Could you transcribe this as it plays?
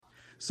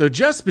So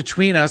just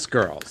between us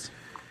girls.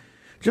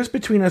 Just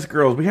between us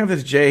girls, we have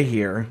this Jay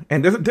here,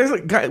 and there's a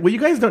guy. What you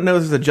guys don't know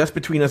is there's a Just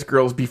Between Us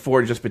Girls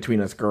before Just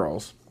Between Us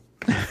Girls.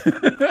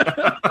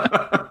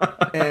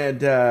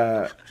 And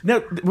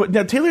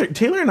now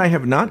Taylor and I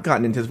have not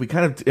gotten into this. We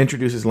kind of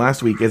introduced this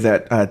last week. Is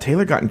that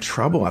Taylor got in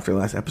trouble after the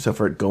last episode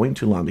for it going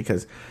too long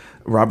because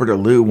Robert or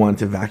Lou wanted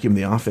to vacuum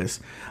the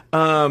office.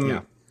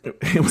 Yeah.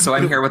 So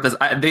I'm here with this.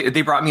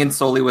 They brought me in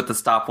solely with the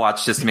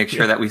stopwatch just to make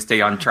sure that we stay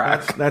on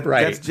track.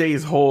 That's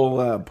Jay's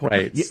whole point.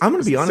 Right. Yeah, I'm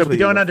going to be honest with you. So we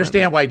don't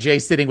understand why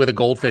Jay's sitting with a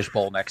goldfish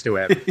bowl next to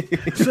him.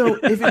 So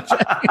if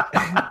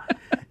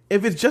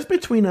it's just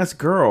between us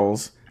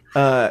girls,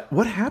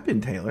 what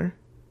happened, Taylor?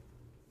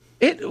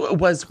 It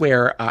was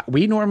where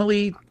we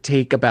normally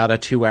take about a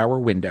 2-hour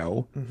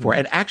window for,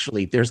 and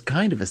actually there's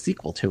kind of a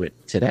sequel to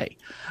it today.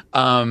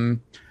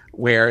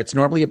 Where it's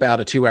normally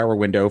about a 2-hour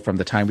window from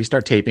the time we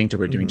start taping to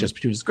we're doing Just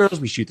Between Us Girls.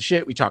 We shoot the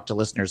shit, we talk to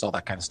listeners, all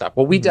that kind of stuff.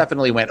 Well, we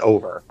definitely went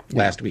over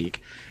last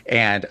week.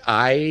 And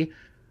I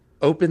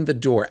opened the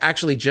door.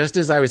 Actually, just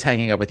as I was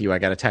hanging up with you, I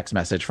got a text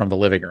message from the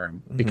living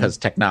room because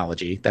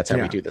technology, that's how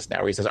we do this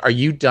now. He says, "Are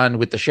you done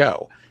with the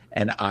show?"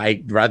 And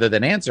I, rather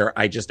than answer,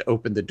 I just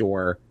opened the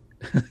door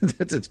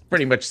to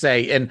pretty much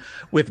say, and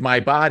with my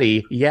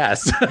body,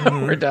 yes,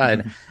 we're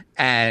done.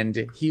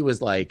 And he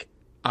was like,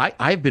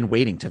 I've been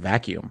waiting to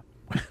vacuum.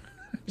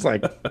 It's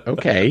like,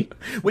 okay.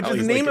 Which is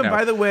the name of,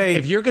 by the way,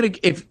 if you're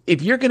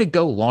gonna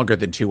go longer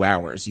than 2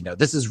 hours,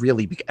 this is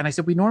really. And I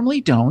said, we normally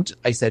don't.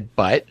 I said,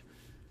 but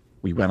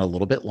we went a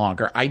little bit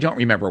longer. I don't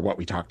remember what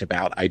we talked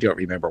about. I don't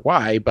remember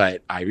why,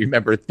 but I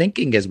remember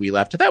thinking as we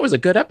left, that was a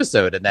good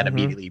episode, and then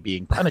immediately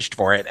being punished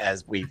for it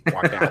as we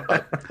walked out.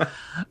 But,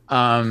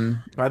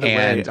 by the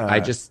way, I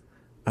just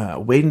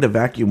Waiting to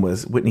Vacuum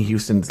was Whitney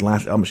Houston's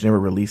last album. She never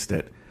released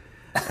it.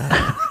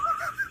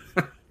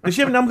 Did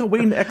she have an album called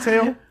Waiting to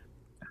Exhale?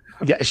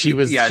 Yeah, she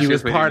was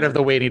part of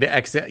the Waiting to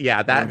Exhale.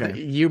 Yeah, that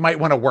you might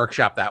want to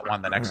workshop that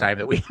one the next time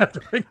that we have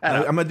to bring that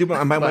up. I'm gonna do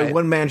my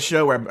one-man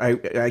show where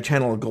I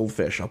channel a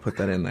goldfish. I'll put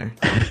that in there.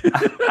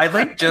 I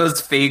like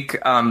Joe's fake,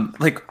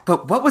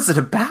 but what was it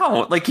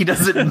about? Like, he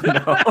doesn't know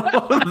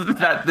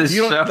that this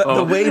show.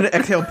 The Waiting to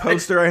Exhale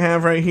poster I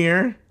have right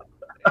here.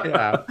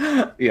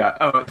 Yeah. Yeah.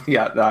 Oh,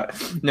 yeah.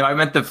 That. No, I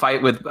meant the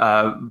fight with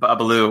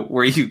Babalu,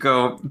 where you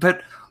go,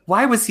 but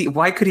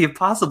why could he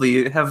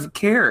possibly have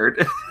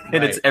cared?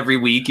 And it's every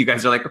week you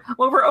guys are like,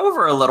 well, we're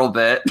over a little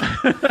bit.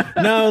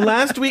 No,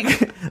 last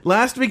week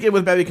it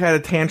was Baby had a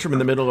tantrum in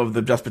the middle of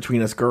the Just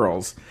Between Us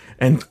Girls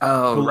and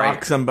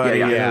blocked somebody.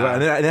 Yeah.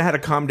 And then I had to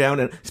calm down.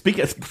 And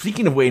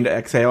speaking of Waiting to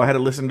Exhale, I had to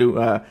listen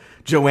to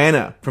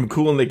Joanna from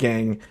Kool and the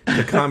Gang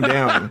to calm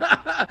down.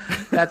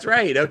 That's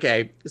right.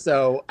 Okay.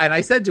 So, and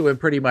I said to him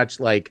pretty much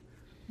like,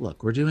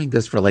 look, we're doing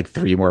this for like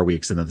 3 more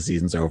weeks and then the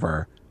season's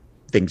over.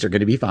 Things are going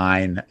to be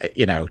fine.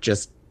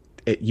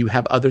 You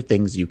have other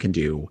things you can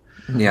do.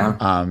 Yeah.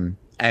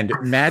 And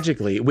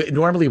magically,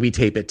 normally we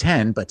tape at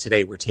 10, but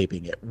today we're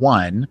taping at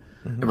 1.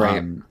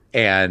 Right.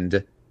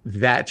 And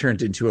that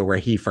turned into where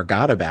he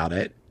forgot about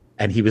it.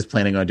 And he was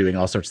planning on doing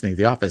all sorts of things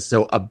in the office.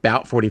 So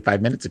about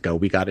 45 minutes ago,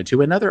 we got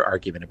into another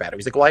argument about it.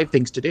 He's like, well, I have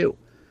things to do.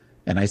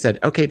 And I said,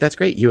 okay, that's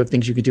great. You have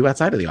things you can do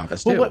outside of the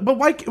office, too. But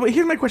why?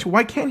 Here's my question.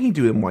 Why can't he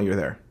do them while you're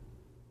there?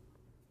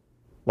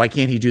 Why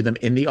can't he do them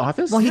in the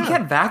office? Well, he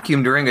can't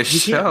vacuum during a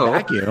show.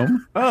 Can't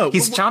vacuum.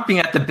 He's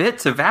chomping at the bit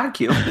to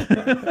vacuum.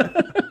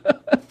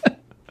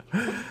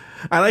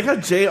 I like how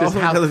Jay also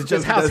does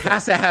this house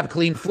has to have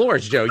clean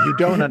floors, Joe. You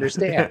don't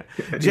understand.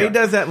 Jay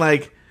does that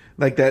like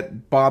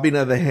that bobbing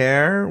of the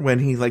hair when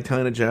he's like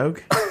telling a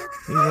joke.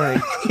 He's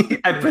like,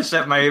 I push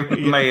up my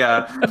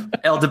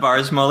El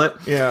DeBarge mullet.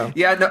 Yeah.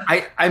 No,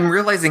 I'm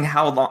realizing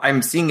how long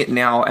I'm seeing it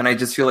now, and I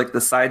just feel like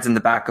the sides and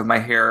the back of my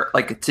hair,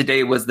 like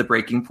today was the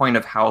breaking point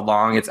of how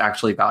long it's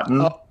actually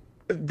gotten.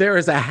 There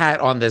is a hat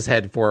on this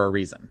head for a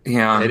reason.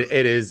 Yeah.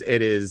 It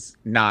is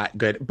not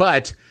good.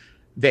 But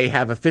they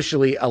have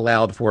officially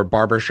allowed for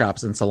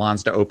barbershops and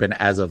salons to open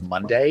as of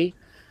Monday.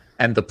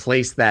 And the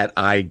place that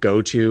I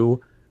go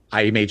to,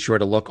 I made sure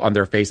to look on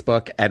their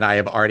Facebook, and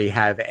I already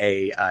have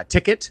a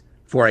ticket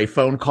for a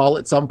phone call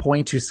at some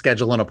point to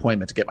schedule an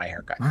appointment to get my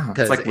haircut. Wow,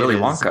 it's like Willy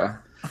Wonka.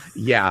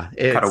 Yeah.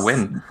 Gotta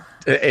win.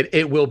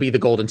 It will be the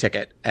golden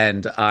ticket,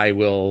 and I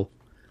will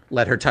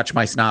let her touch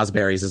my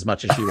snozberries as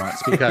much as she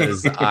wants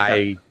because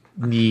I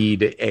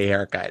need a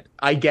haircut.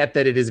 I get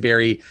that it is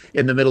very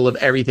in the middle of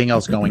everything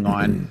else going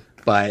on,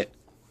 but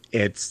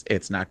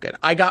it's not good.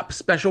 I got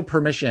special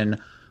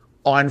permission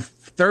on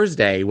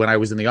Thursday when I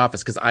was in the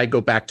office, because I go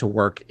back to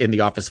work in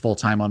the office full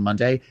time on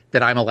Monday,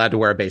 that I'm allowed to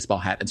wear a baseball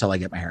hat until I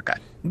get my haircut.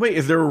 Wait,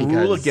 is there a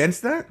rule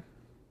against that?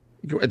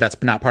 That's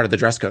not part of the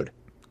dress code.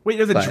 Wait,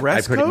 there's a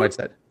dress code? I pretty much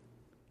said,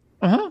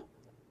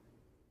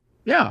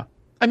 yeah.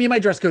 I mean, my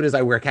dress code is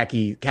I wear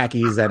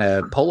khakis and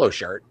a polo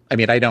shirt. I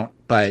mean, I don't,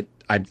 but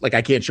I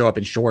can't show up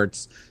in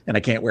shorts and I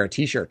can't wear a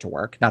t-shirt to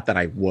work. Not that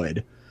I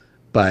would,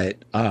 but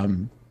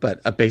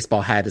a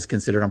baseball hat is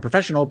considered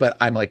unprofessional. But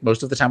I'm like,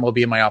 most of the time I'll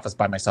be in my office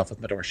by myself with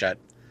my door shut.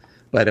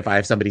 But if I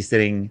have somebody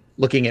sitting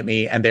looking at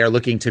me and they're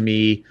looking to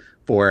me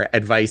for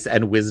advice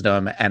and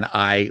wisdom, and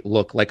I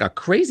look like a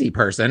crazy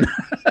person,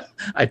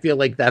 I feel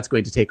like that's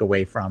going to take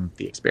away from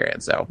the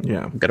experience. So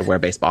yeah, I'm going to wear a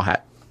baseball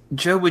hat.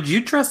 Joe, would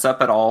you dress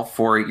up at all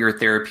for your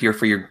therapy or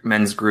for your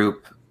men's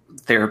group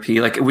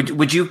therapy? Like,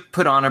 would you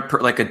put on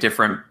a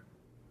different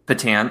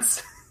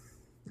patance?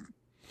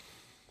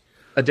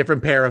 A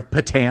different pair of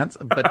patants,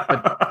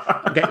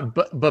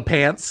 but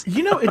pants.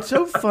 You know, it's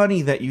so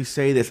funny that you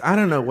say this. I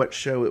don't know what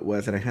show it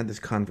was that I had this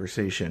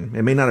conversation.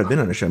 It may not have been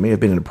on a show. It may have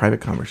been in a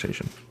private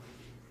conversation.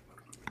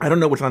 I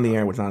don't know what's on the air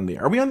and what's not on the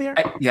air. Are we on the air?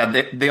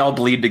 Yeah, they all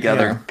bleed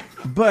together. Yeah.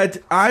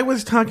 But I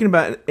was talking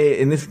about,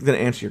 and this is going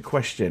to answer your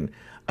question,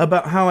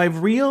 about how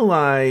I've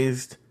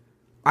realized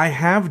I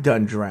have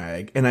done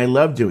drag, and I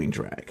love doing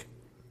drag.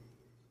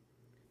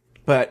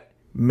 But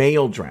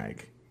male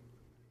drag.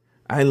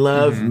 I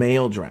love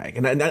male drag.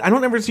 And I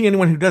don't ever see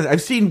anyone who does it.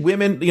 I've seen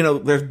women,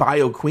 there's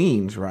bio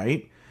queens,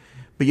 right?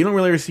 But you don't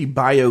really ever see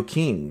bio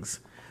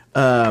kings.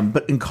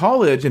 But in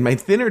college, in my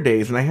thinner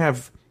days, and I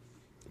have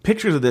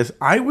pictures of this,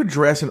 I would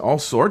dress in all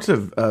sorts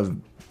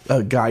of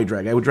guy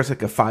drag. I would dress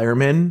like a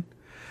fireman.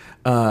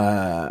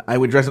 I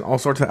would dress in all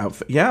sorts of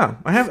outfits. Yeah,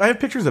 I have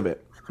pictures of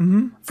it.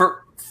 Mm-hmm.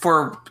 For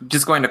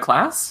just going to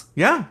class?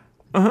 Yeah.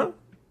 Uh-huh.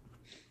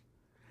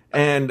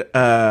 And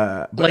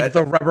like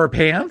the rubber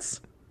pants?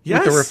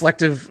 Yes. With the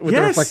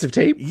reflective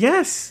tape?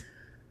 Yes.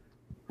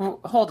 Well,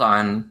 hold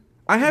on.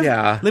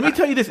 Let me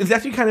tell you this. It's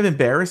actually kind of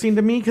embarrassing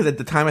to me because at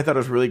the time I thought it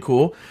was really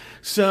cool.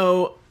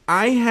 So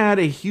I had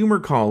a humor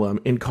column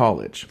in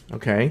college,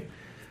 okay,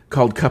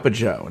 called Cup of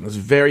Joe, and it was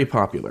very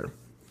popular.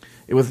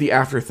 It was the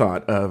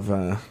afterthought of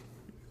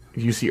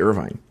UC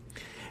Irvine.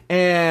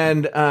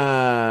 And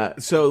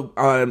so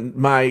on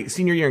my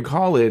senior year in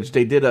college,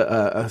 they did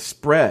a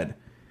spread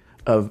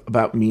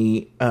about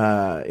me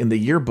in the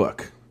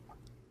yearbook.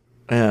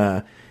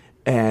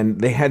 And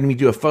they had me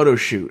do a photo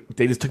shoot.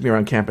 They just took me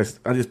around campus.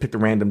 I just picked a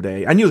random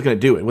day. I knew I was going to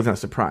do it. It wasn't a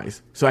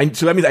surprise. So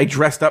that means I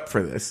dressed up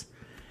for this.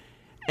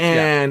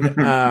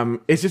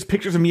 And it's just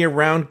pictures of me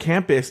around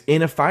campus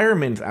in a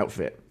fireman's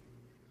outfit.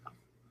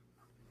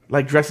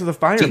 Like dressed as a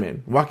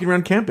fireman, walking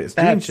around campus,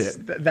 doing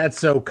shit. That's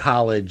so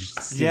college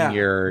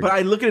senior. Yeah. But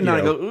I look at it now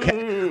and I go,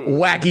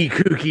 wacky,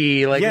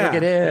 kooky. Like, look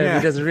at him. Yeah.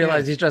 He doesn't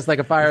realize he's dressed like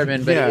a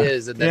fireman, but he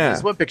is. And then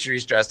there's one picture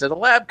he's dressed in a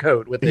lab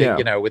coat with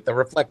the, with the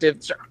reflective.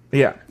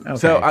 Yeah. Okay.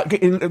 So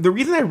and the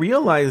reason I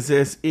realize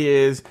this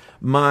is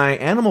my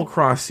Animal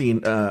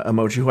Crossing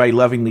emoji, who I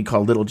lovingly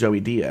call Little Joey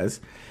Diaz.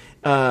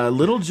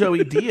 Little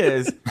Joey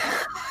Diaz.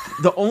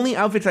 The only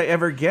outfits I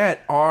ever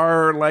get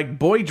are like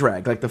boy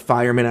drag, like the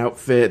fireman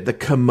outfit, the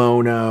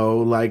kimono,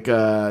 like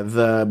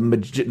the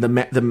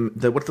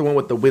what's the one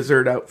with the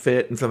wizard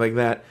outfit and stuff like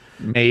that.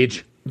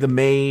 Mage. The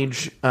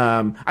mage.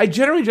 I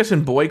generally dress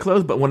in boy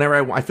clothes, but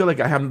whenever I feel like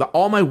I have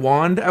all my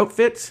wand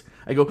outfits,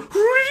 I go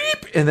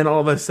and then all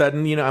of a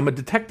sudden, I'm a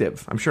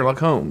detective. I'm Sherlock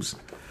Holmes.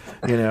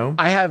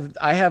 I have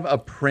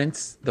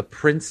the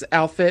prince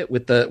outfit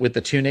with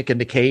the tunic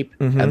and the cape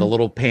and the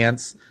little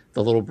pants.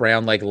 The little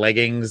brown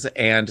leggings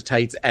and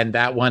tights, and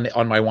that one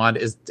on my wand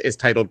is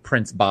titled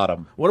Prince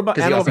Bottom. What about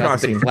Animal Crossing?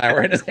 Has a big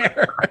flower in his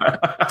hair.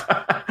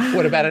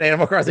 What about an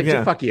Animal Crossing?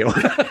 Yeah. Fuck you.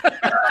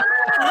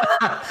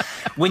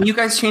 When you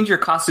guys change your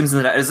costumes,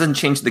 it doesn't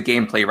change the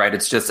gameplay, right?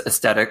 It's just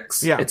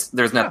aesthetics. Yeah.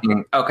 There's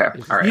nothing. Okay.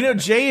 All right.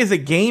 Jay is a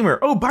gamer.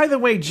 Oh, by the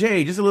way,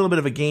 Jay, just a little bit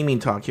of a gaming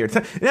talk here.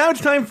 Now it's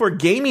time for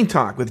gaming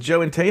talk with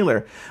Joe and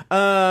Taylor.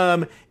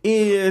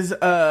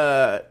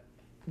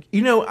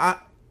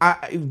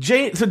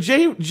 Jay's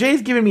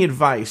giving me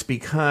advice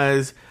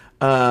because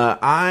what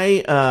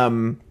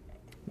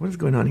is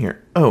going on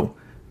here? Oh,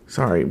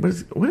 sorry.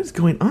 What is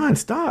going on?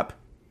 Stop.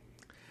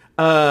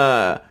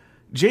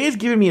 Jay is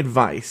giving me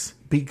advice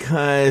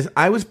because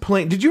I was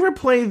playing. Did you ever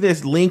play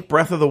this Link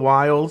Breath of the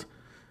Wild?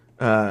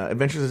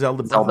 Adventures of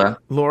Zelda.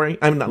 Lori?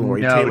 I'm not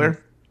Lori. No.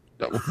 Taylor.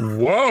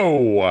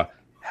 Whoa!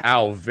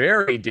 How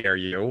very dare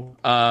you?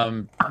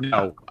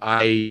 No,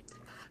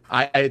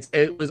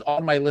 it was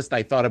on my list.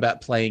 I thought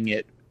about playing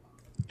it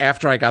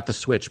after I got the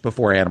Switch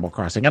before Animal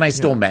Crossing, and I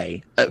still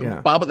may.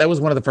 Bob, that was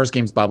one of the first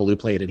games Babalu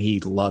played, and he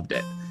loved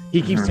it.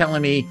 He keeps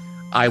telling me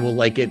I will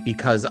like it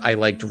because I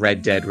liked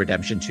Red Dead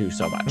Redemption 2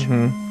 so much.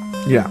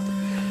 Mm-hmm. Yeah.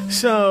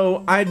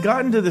 So I'd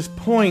gotten to this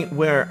point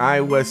where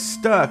I was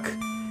stuck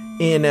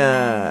in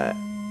a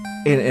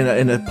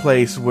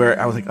place where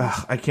I was like,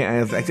 ugh, I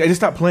can't. I just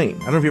stopped playing.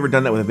 I don't know if you've ever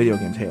done that with a video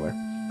game, Taylor.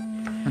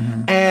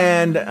 Mm-hmm.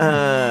 And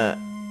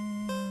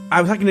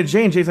I was talking to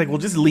Jay, and Jay's like, well,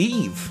 just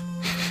leave.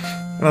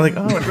 And I was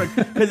like, oh, it's like,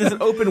 because it's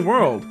an open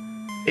world.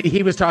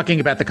 He was talking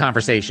about the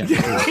conversation.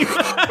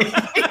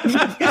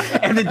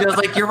 And then Joe's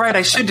like, you're right,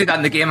 I should do that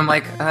in the game. I'm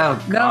like,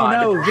 oh,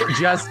 God. No,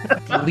 just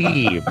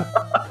leave.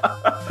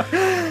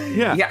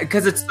 Yeah,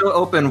 because it's so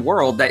open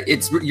world that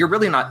you're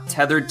really not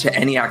tethered to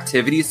any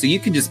activity, so you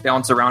can just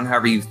bounce around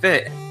however you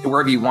fit,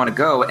 wherever you want to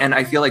go. And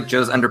I feel like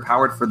Joe's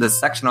underpowered for this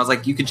section. I was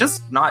like, you could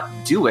just not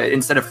do it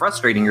instead of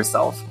frustrating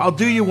yourself. I'll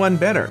do you one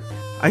better.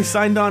 I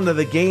signed on to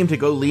the game to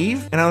go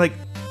leave, and I was like,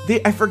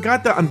 I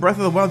forgot that on Breath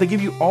of the Wild, they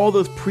give you all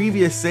those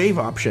previous save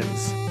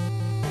options.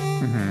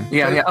 Mm-hmm.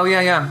 Yeah. Oh,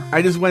 yeah.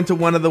 I just went to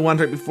one of the ones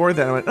right before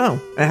that. I went,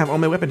 oh, I have all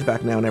my weapons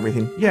back now and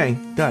everything. Yay,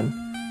 done.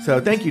 So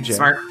thank you, Jay.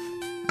 Smart.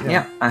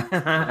 Yeah.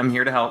 I'm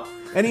here to help.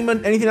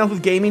 Anything else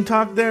with gaming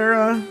talk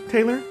there,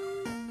 Taylor?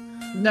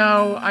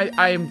 No,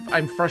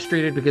 I'm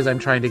frustrated because I'm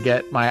trying to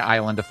get my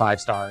island to 5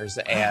 stars,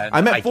 and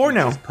I'm at 4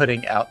 now. Just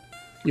putting out.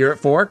 You're at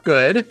 4.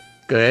 Good.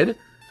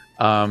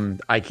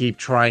 I keep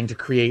trying to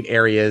create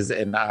areas,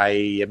 and I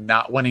am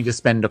not wanting to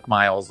spend Nook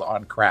miles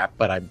on crap,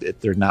 but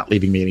they're not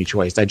leaving me any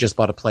choice. I just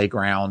bought a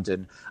playground,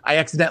 and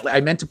I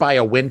meant to buy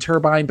a wind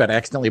turbine, but I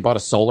accidentally bought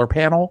a solar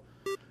panel,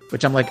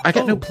 which I'm like, I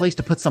got no place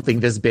to put something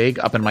this big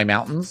up in my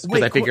mountains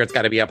because I figure it's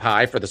got to be up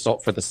high for the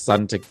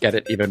sun to get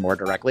it even more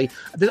directly.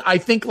 I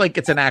think like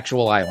it's an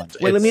actual island.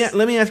 Wait, let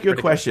me ask you a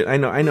question.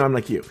 Cool. I know I'm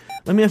like you.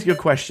 Let me ask you a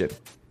question.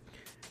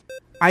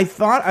 I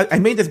thought I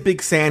made this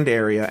big sand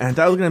area, and I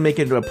thought I was going to make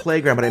it into a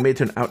playground, but I made it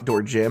to an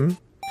outdoor gym.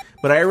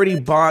 But I already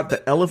bought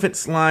the elephant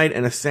slide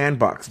and a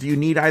sandbox. Do you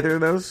need either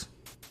of those?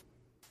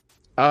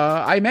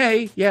 I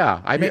may.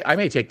 Yeah, I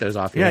may take those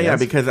off. Yeah,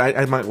 because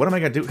I might. What am I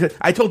going to do? 'Cause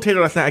I told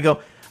Taylor last night. I go,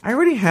 I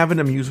already have an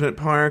amusement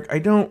park. I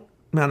don't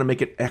want to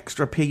make it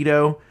extra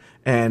pedo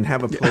and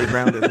have a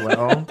playground as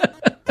well.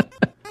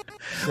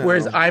 So.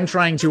 Whereas I'm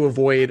trying to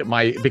avoid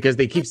because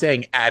they keep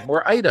saying add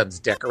more items,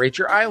 decorate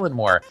your island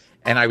more.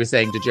 And I was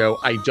saying to Joe,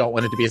 I don't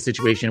want it to be a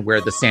situation where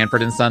the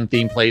Sanford and Son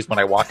theme plays when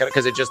I walk it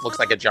because it just looks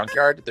like a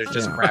junkyard. There's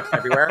just crap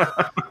everywhere.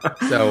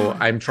 So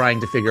I'm trying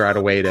to figure out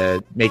a way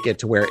to make it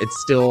to where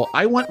it's still.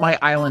 I want my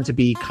island to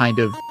be kind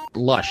of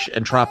lush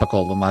and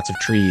tropical and lots of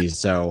trees.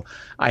 So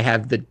I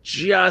have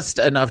just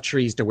enough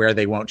trees to where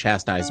they won't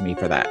chastise me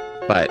for that.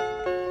 But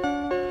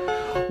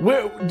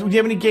do you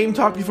have any game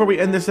talk before we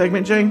end this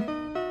segment, Jay?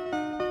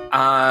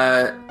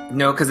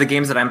 No, because the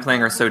games that I'm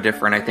playing are so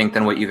different, I think,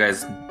 than what you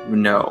guys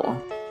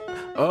know.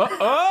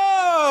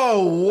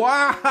 Oh,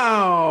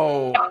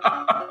 wow.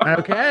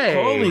 Okay.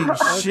 Holy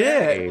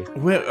shit.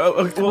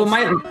 Well,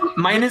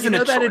 mine isn't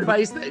that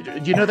advice.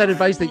 Do you know that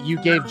advice that you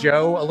gave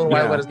Joe a little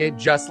while ago? Game,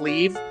 just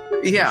leave.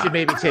 Yeah. You should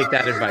maybe take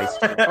that advice.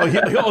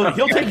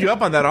 He'll take you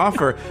up on that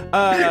offer.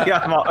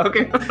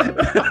 Okay.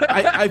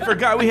 I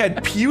forgot we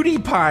had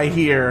PewDiePie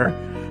here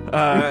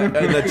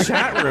in the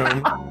chat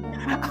room.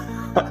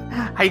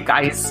 Hi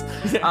guys.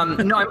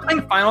 No, I'm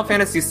playing Final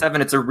Fantasy VII.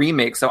 It's a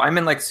remake, so I'm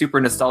in like super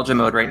nostalgia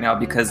mode right now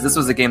because this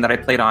was a game that I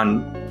played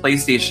on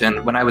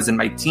PlayStation when I was in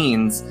my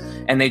teens,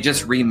 and they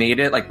just remade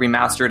it, like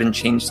remastered and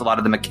changed a lot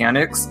of the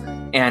mechanics.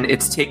 And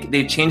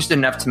they changed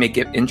enough to make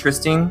it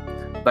interesting,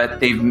 but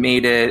they've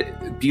made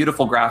it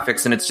beautiful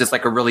graphics, and it's just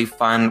like a really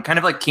fun kind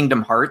of like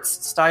Kingdom Hearts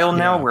style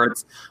now, where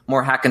it's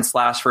more hack and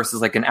slash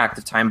versus like an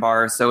active time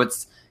bar. So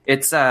it's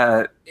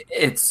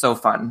so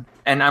fun.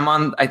 And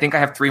I think I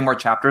have 3 more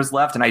chapters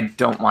left, and I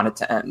don't want it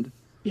to end.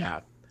 Yeah.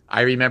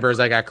 I remember as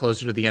I got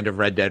closer to the end of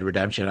Red Dead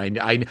Redemption,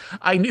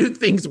 I knew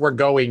things were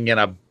going in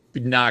a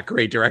not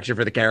great direction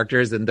for the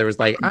characters, and there was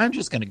like, I'm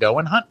just going to go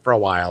and hunt for a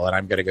while, and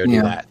I'm going to go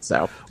do that.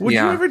 So, would you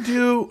ever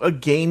do a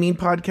gaming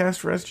podcast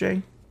for us,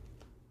 Jay?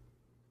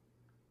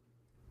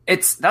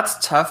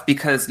 That's tough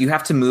because you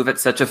have to move at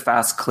such a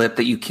fast clip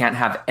that you can't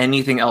have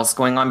anything else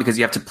going on because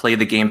you have to play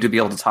the game to be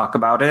able to talk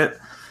about it.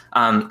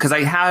 Because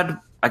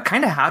I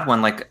kind of had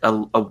one like a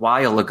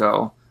while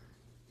ago,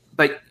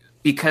 but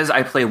because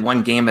I play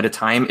one game at a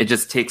time, it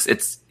just takes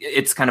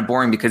it's kind of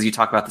boring because you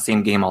talk about the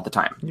same game all the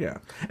time. Yeah,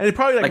 and it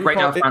probably like RuPaul,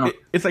 right now,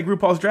 it's like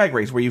RuPaul's Drag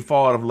Race where you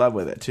fall out of love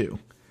with it too.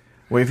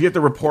 Where if you have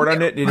to report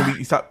on it,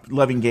 you stop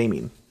loving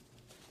gaming.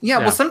 Yeah,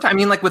 well,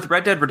 sometimes like with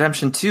Red Dead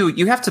Redemption 2,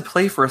 you have to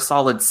play for a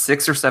solid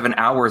 6 or 7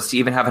 hours to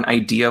even have an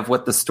idea of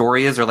what the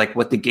story is or like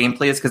what the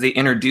gameplay is because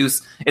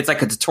it's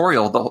like a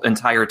tutorial the whole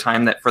entire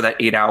time for that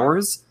 8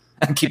 hours.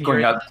 And keep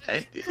going up.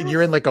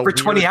 You're in like for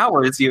 20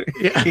 hours.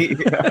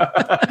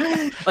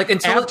 Like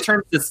until it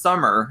turns to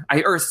summer.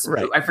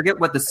 I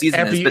forget what the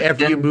season is. But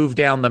after you move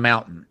down the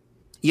mountain.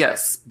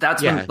 Yes,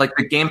 that's when like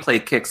the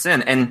gameplay kicks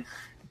in, and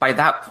by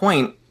that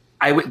point,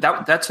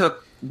 that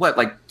took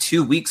like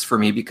 2 weeks for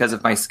me because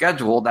of my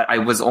schedule. That I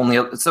was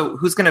only so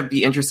who's going to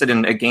be interested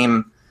in a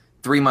game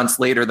 3 months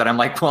later that I'm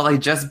like, well, I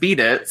just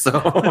beat it, so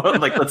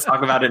like let's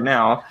talk about it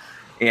now.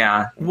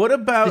 Yeah. What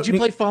about? Did you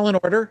play Fallen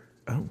Order?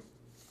 Oh.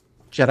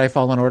 Jedi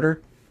Fallen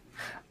Order?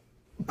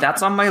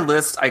 That's on my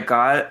list. I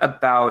got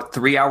about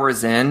 3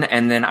 hours in,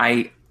 and then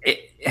I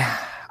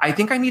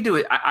think I need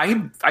to.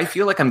 I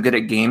feel like I'm good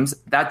at games.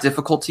 That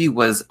difficulty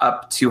was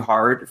up too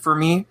hard for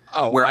me,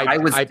 where I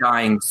was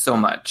dying so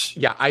much.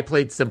 Yeah, I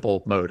played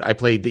simple mode. I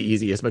played the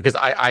easiest because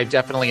I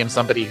definitely am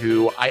somebody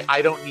who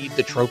I don't need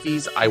the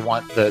trophies. I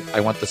want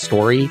the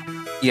story.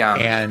 Yeah,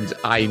 and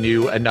I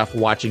knew enough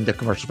watching the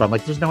commercials. But I'm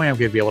like, there's no way I'm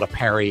going to be able to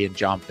parry and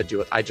jump and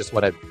do it. I just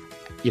want to.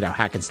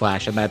 Hack and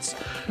slash, and that's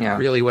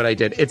really what I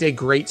did. It's a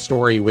great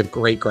story with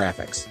great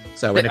graphics.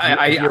 So, and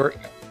if you're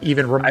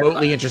even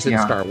remotely interested in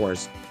Star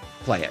Wars,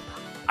 play it.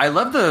 I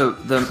love the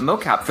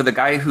mocap for the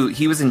guy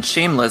he was in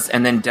Shameless,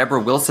 and then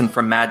Deborah Wilson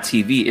from Mad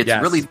TV. It's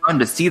really fun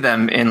to see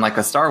them in like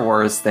a Star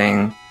Wars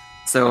thing.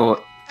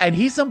 So, and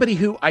he's somebody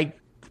who I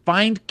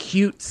find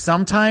cute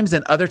sometimes,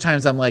 and other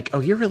times I'm like,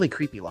 oh, you're really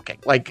creepy looking.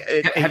 Like,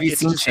 have you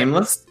seen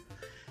Shameless?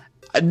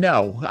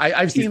 No,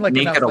 I've seen like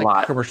naked a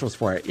lot. commercials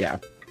for it. Yeah.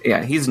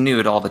 Yeah, he's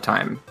nude all the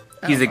time.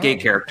 He's a gay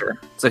character,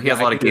 so he has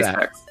a lot of gay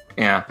specs.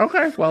 Yeah.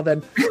 Okay, well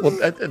then,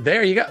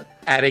 there you go.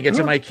 Adding it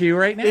to my queue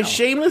right now. Is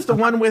Shameless the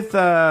one with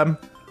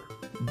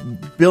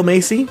Bill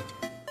Macy?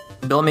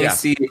 Bill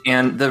Macy,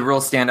 and the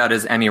real standout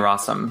is Emmy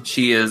Rossum.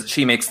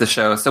 She makes the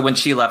show. So when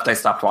she left, I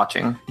stopped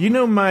watching. You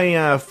know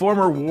my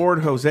former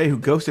ward Jose who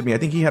ghosted me. I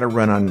think he had a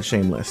run on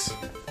Shameless.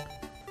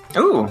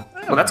 Ooh,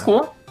 well that's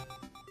cool.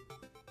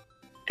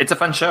 It's a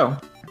fun show.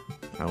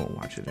 I won't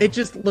watch it. It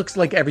just looks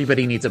like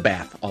everybody needs a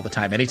bath all the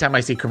time. Anytime I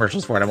see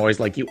commercials for it, I'm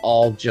always like, you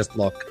all just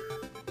look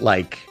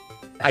like...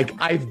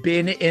 I've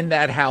been in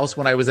that house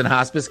when I was in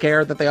hospice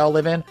care that they all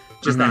live in.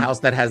 Just the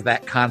house that has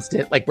that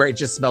constant, like where it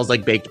just smells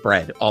like baked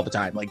bread all the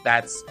time. Like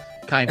that's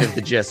kind of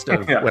the gist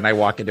of when I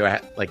walk into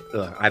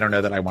I don't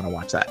know that I want to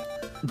watch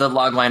that. The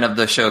log line of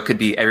the show could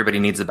be "Everybody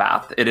needs a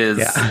bath." It is.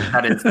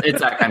 Yeah.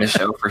 It's that kind of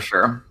show for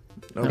sure.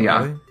 Oh,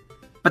 yeah, really?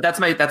 But that's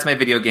my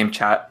video game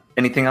chat.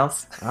 Anything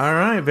else? All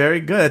right,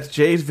 very good. That's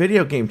Jay's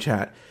video game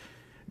chat.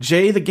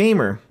 Jay the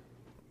gamer.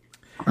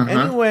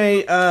 Anyway,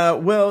 we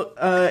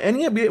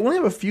only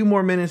have a few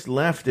more minutes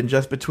left in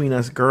Just Between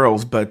Us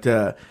Girls, but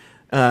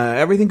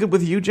everything good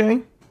with you,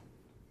 Jay?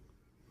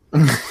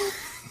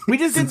 We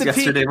just did the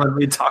yesterday tea. When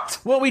we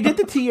talked. Well, we did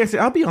the tea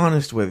yesterday. I'll be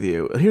honest with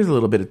you. Here's a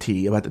little bit of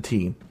tea about the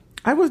tea.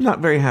 I was not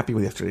very happy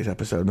with yesterday's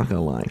episode, not going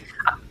to lie.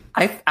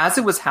 As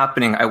it was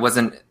happening, I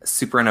wasn't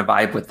super in a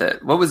vibe with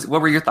it. What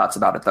were your thoughts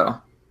about it, though?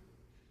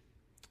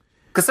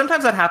 Because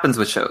sometimes that happens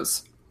with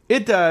shows.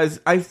 It does.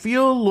 I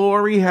feel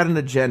Lori had an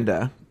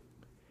agenda.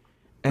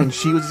 And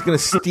she was just going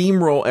to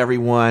steamroll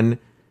everyone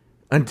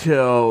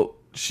until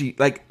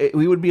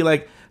we would be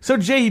like, so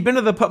Jay, you've been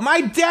to the pub.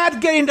 My dad's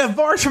getting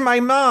divorced from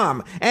my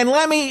mom. And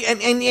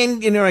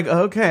and you're like,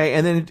 okay.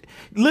 And then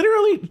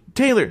literally,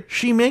 Taylor,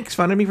 she makes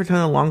fun of me for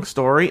telling a long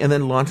story and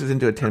then launches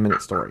into a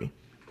 10-minute story.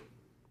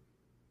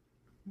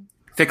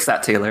 Fix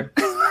that, Taylor.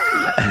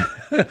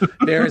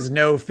 There is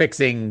no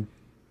fixing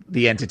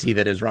the entity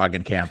that is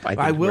Roggenkamp. I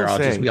think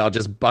we all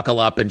just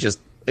buckle up and just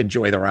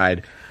enjoy the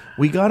ride.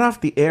 We got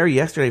off the air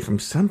yesterday from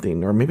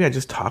something, or maybe I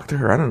just talked to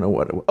her. I don't know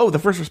what it was. Oh, the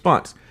first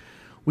response.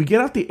 We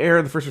get off the air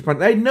of the first response.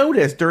 I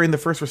noticed during the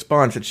first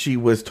response that she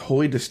was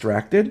totally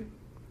distracted,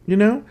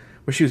 where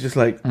she was just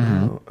like,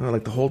 like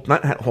not the whole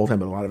time,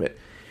 but a lot of it.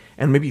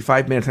 And maybe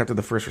 5 minutes after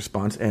the first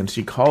response, and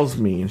she calls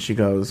me and she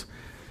goes,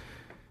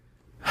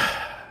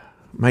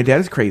 my dad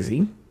is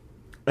crazy.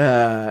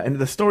 And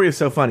the story is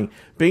so funny.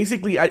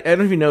 Basically, I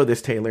don't even know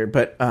this, Taylor,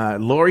 but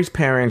Lori's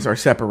parents are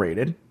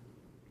separated.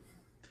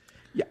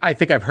 Yeah, I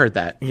think I've heard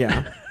that.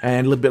 Yeah,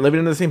 and living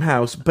in the same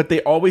house, but they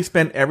always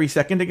spend every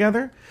second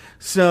together.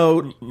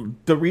 So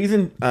the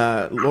reason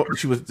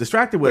she was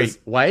distracted was...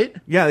 Wait, what?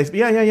 Yeah,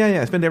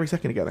 spend every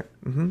second together.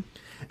 Mm-hmm.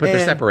 But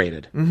they're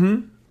separated.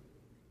 Mm-hmm.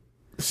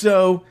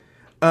 So,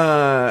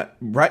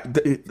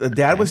 the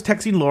dad was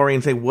texting Lori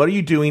and saying, what are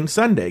you doing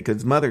Sunday? Because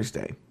it's Mother's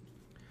Day.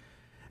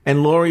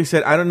 And Lori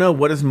said, I don't know,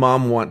 what does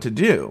Mom want to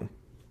do?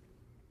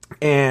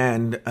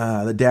 And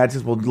the dad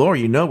says, well,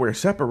 Lori, we're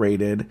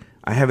separated.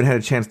 I haven't had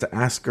a chance to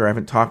ask her. I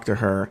haven't talked to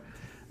her.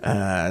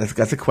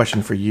 That's a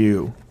question for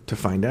you to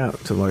find out.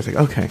 So Lori's like,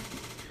 okay.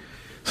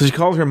 So she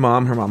calls her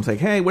mom. Her mom's like,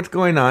 hey, what's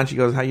going on? She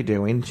goes, how you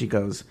doing? She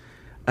goes,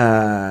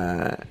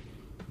 yeah.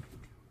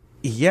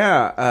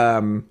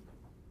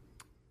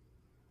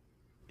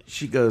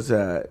 She goes,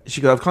 I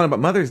was calling about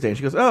Mother's Day. And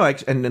she goes, oh,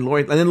 and then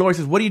Lori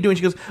says, what are you doing?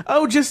 She goes,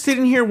 oh, just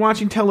sitting here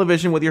watching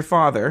television with your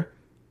father.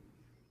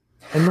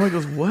 And Lori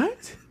goes,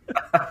 what?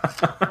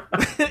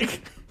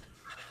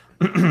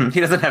 He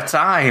doesn't have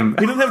time.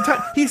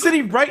 He's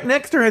sitting right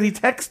next to her as he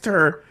texts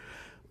her.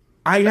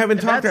 I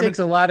haven't talked to her. That takes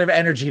a lot of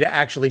energy to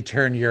actually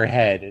turn your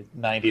head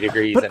 90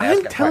 degrees and ask a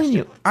question. But I'm telling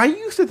you, I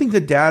used to think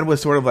the dad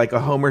was sort of like a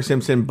Homer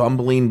Simpson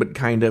bumbling but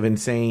kind of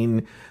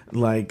insane,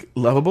 like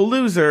lovable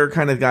loser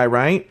kind of guy,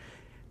 right?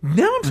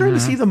 Now I'm starting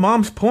to see the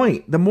mom's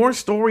point. The more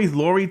stories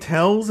Lori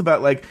tells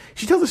about,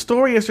 she tells a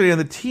story yesterday on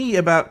the tea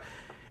about,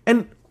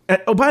 and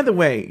oh, by the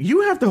way,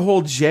 you have to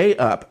hold Jay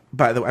up.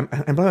 By the way,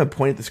 I'm going to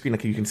point at the screen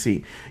like you can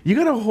see. You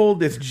got to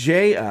hold this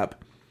Jay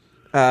up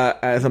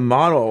as a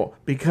model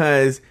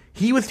because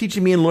he was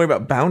teaching me and Lori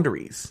about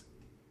boundaries.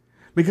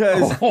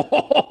 Because,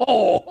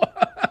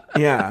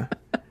 yeah,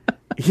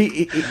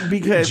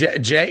 because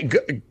Jay,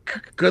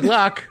 good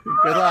luck,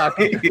 good luck.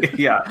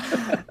 Yeah,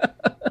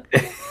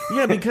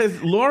 yeah,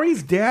 because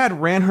Lori's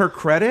dad ran her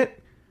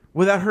credit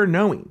without her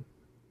knowing.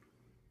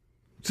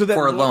 So that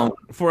for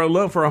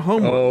a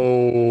home loan.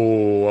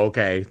 Oh,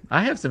 okay.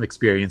 I have some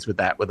experience with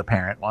that with a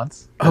parent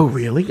once. Oh,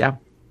 really? Yeah.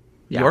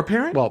 Your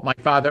parent? Well, my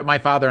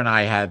father and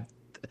I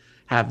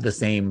have the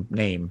same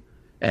name,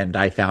 and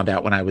I found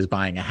out when I was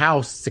buying a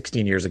house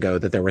 16 years ago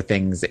that there were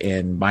things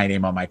in my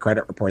name on my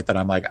credit report that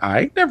I'm like,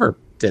 I never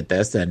did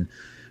this. And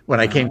when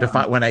I came to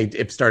when I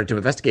started to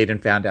investigate and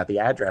found out the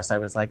address, I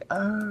was like,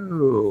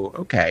 oh,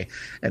 okay.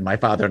 And my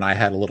father and I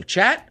had a little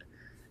chat,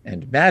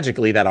 and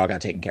magically that all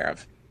got taken care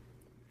of.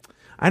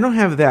 I don't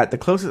have that. The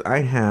closest I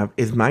have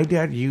is my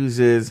dad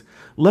uses.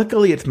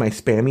 Luckily, it's my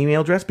spam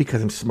email address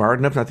because I'm smart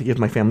enough not to give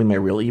my family my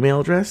real email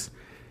address.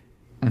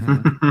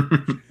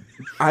 Mm-hmm.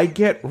 I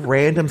get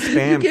random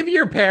spam. You give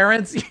your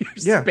parents your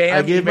spam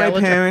I give my email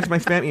parents my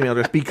spam email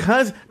address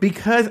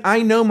because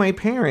I know my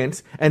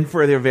parents, and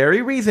for their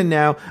very reason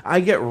now,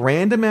 I get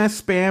random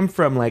ass spam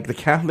from like the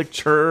Catholic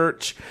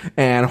Church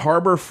and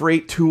Harbor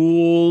Freight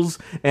Tools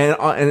and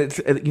it's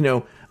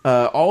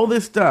all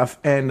this stuff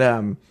and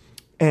I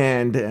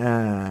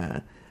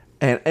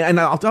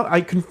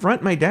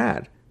confront my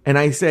dad. And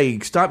I say,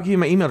 stop giving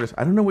my email address.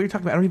 I don't know what you're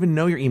talking about. I don't even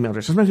know your email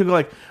address. Sometimes people go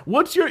like,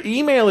 what's your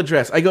email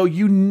address? I go,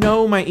 you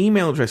know my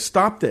email address.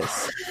 Stop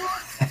this.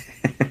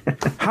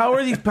 How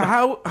is it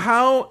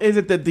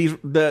that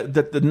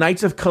the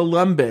Knights of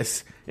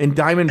Columbus in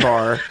Diamond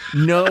Bar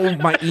know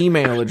my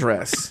email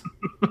address?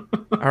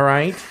 All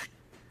right.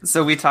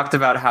 So we talked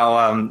about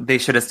how they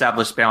should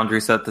establish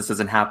boundaries so that this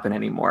doesn't happen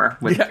anymore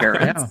with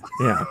parents.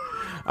 Yeah.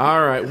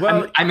 All right.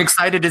 Well, I'm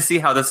excited to see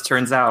how this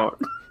turns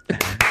out.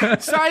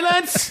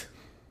 Silence.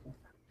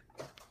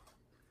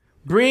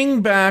 Bring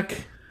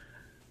back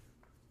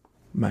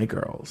my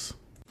girls.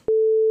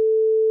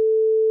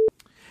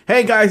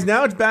 Hey guys,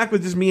 now it's back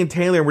with just me and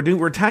Taylor.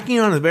 We're tacking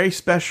on a very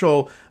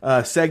special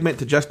segment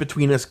to Just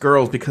Between Us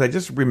Girls because I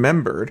just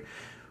remembered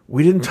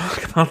we didn't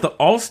talk about the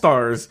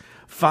All-Stars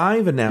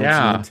 5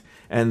 announcement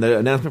and the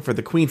announcement for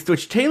the Queens,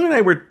 which Taylor and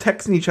I were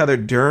texting each other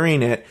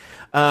during it.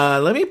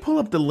 Let me pull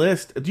up the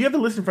list. Do you have the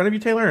list in front of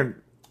you,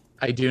 Taylor?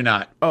 I do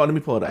not. Oh, let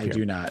me pull it up. I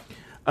do not.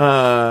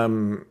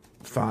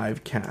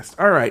 5 cast.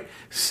 All right.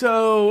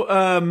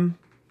 So,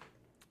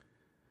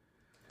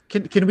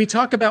 can we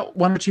talk about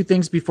one or two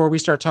things before we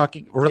start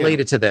talking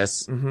related to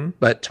this? Mm-hmm.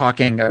 But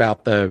talking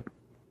about the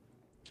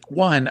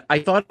one, I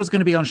thought it was going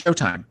to be on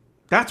Showtime.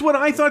 That's what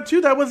I thought too.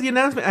 That was the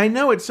announcement. I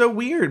know it's so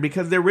weird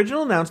because the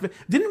original announcement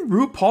didn't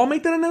RuPaul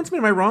make that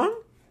announcement? Am I wrong?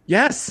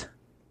 Yes.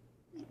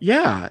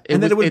 Yeah,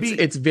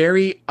 it's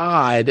very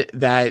odd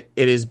that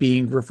it is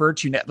being referred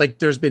to now. Like,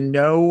 there's been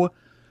no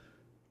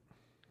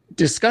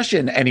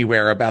discussion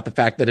anywhere about the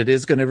fact that it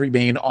is going to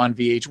remain on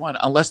VH1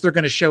 unless they're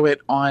going to show it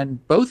on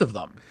both of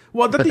them.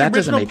 Well, the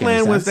original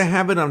plan was to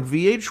have it on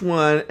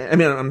VH1. I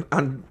mean,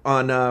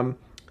 on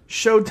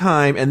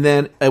Showtime, and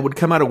then it would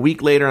come out a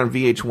week later on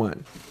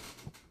VH1.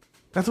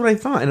 That's what I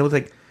thought, and it was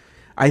like,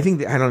 I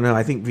don't know.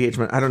 I think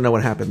VH1. I don't know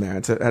what happened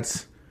there.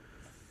 That's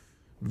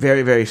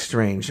very, very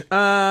strange.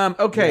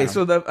 Okay,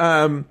 so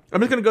I'm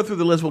just going to go through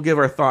the list. We'll give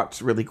our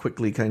thoughts really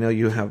quickly because I know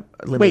you have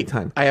limited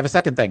time. I have a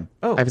second thing.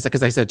 Oh.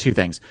 Because I said two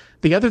things.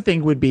 The other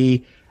thing would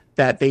be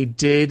that they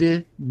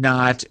did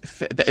not.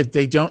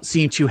 They don't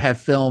seem to have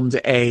filmed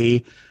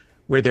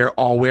where they're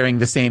all wearing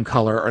the same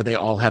color or they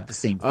all have the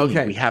same theme.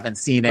 Okay. We haven't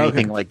seen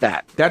anything like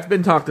that. That's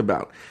been talked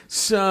about.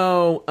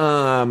 So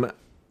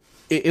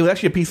it was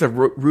actually a piece of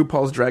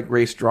RuPaul's Drag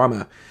Race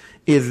drama.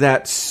 Is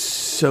that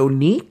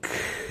Sonique?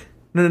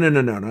 No, not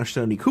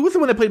Sonique. Who was the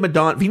one that played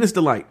Madonna? Venus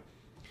Delight.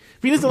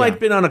 Venus Delight's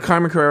been on a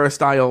Carmen Carrera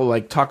style,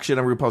 like, talk shit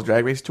on RuPaul's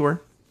Drag Race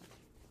tour.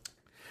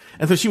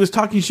 And so she was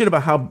talking shit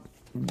about how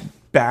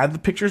bad the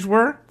pictures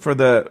were for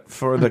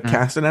the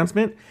cast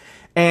announcement.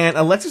 And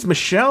Alexis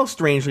Michelle,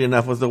 strangely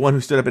enough, was the one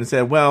who stood up and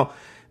said, well,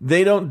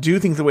 they don't do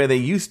things the way they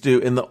used to.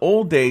 In the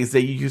old days, they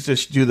used to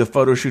do the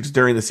photo shoots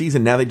during the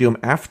season. Now they do them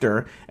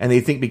after. And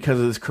they think because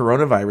of this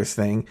coronavirus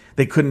thing,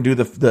 they couldn't do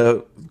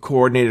the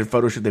coordinated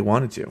photo shoot they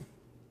wanted to.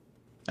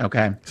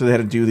 Okay. So they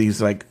had to do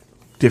these, like,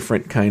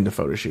 different kind of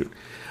photo shoot.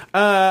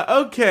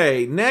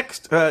 Okay,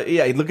 next.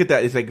 Look at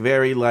that. It's, like,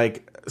 very,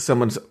 like,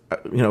 someone's,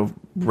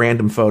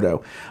 random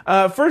photo.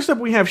 First up,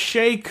 we have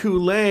Shea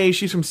Coulee.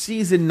 She's from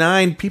Season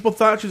 9. People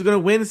thought she was going to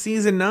win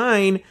Season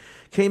 9.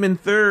 Came in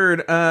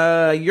third.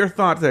 Your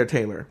thoughts there,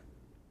 Taylor?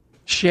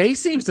 Shea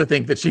seems to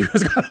think that she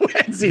was going to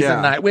win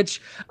Season 9,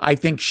 which I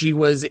think she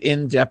was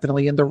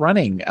definitely in the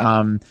running.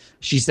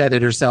 She said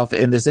it herself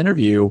in this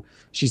interview.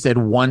 She said,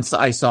 once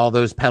I saw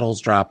those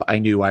petals drop, I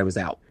knew I was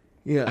out.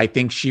 Yeah. I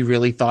think she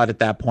really thought at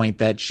that point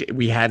that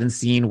we hadn't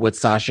seen what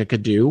Sasha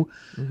could do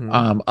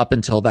up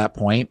until that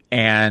point,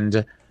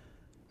 and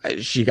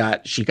she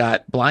got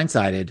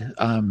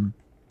blindsided.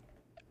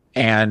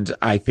 And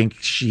I think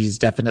she's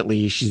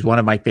one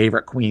of my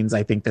favorite queens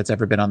I think that's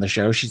ever been on the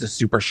show. She's a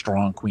super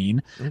strong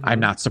queen. Mm-hmm. I'm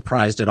not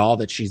surprised at all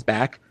that she's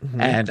back. Mm-hmm.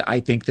 And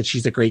I think that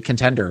she's a great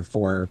contender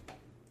for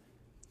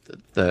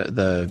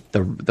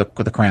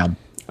the crown.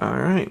 All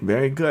right,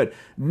 very good.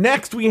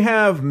 Next, we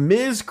have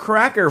Ms.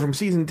 Cracker from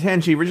Season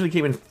 10. She originally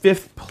came in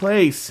 5th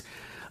place.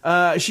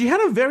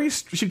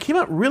 She came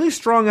out really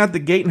strong out the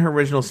gate in her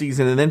original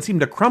season and then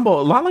seemed to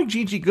crumble, a lot like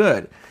Gigi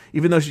Good.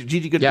 Even though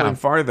Gigi Good went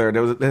farther,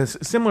 there was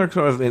a similar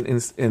sort of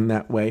in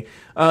that way.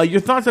 Your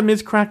thoughts on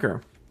Ms.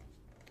 Cracker?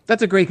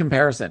 That's a great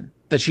comparison.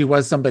 That she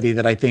was somebody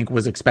that I think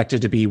was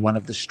expected to be one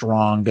of the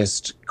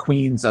strongest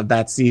queens of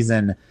that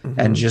season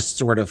and just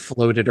sort of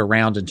floated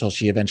around until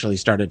she eventually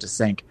started to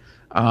sink.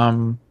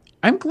 I'm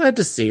glad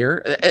to see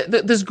her.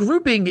 This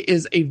grouping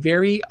is a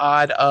very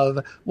odd of,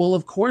 well,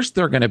 of course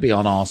they're going to be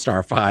on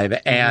All-Star 5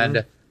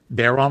 and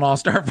they're on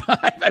All-Star 5.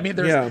 I mean,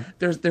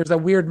 there's a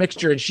weird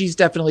mixture, and she's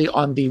definitely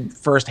on the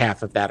first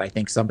half of that. I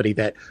think somebody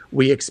that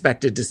we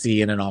expected to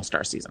see in an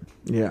All-Star season.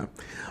 Yeah.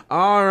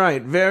 All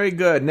right. Very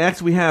good.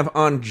 Next, we have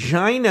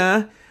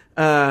Ongina.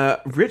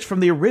 Rich from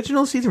the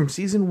original season, from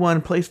season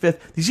 1, placed 5th.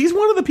 She's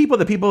one of the people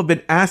that people have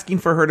been asking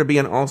for her to be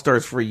on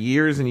All-Stars for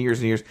years and years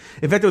and years.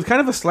 In fact, it was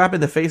kind of a slap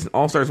in the face in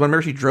All-Stars.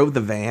 Remember, she drove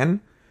the van.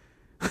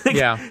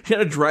 Yeah. She had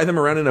to drive them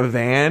around in a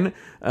van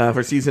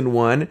for season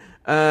 1. In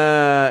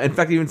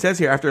fact, it even says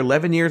here, after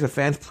 11 years of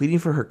fans pleading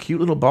for her cute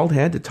little bald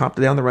head to top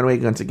down the runway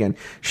once again,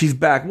 she's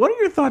back. What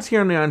are your thoughts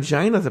here on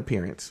Angina's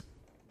appearance?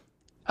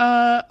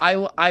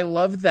 I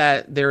love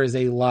that there is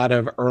a lot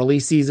of early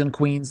season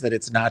queens, that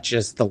it's not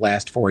just the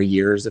last 4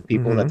 years of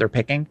people that they're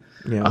picking.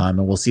 Yeah.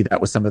 And we'll see that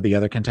with some of the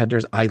other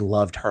contenders. I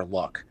loved her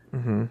look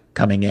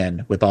coming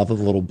in with all the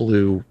little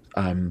blue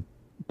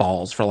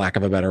balls, for lack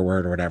of a better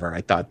word, or whatever. I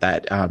thought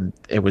that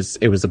it was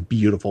a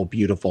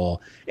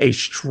beautiful, a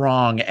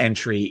strong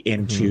entry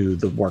into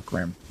the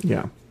workroom.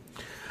 Yeah.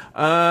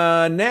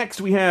 Next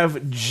we have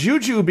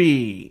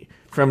Jujubee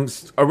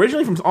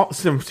originally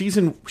from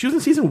season. She was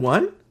in season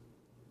 1.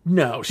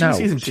 No, she's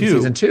season 2.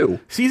 Season 2.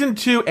 Season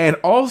 2 and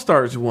All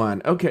Stars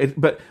 1. Okay,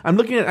 but I'm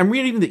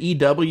reading the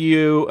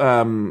EW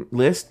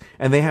list,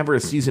 and they have her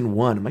as season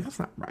 1. I'm like, that's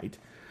not right.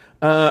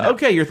 No.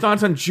 Okay, your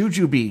thoughts on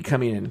Jujubee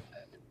coming in?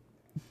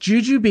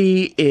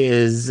 Jujubee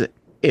is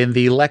in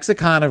the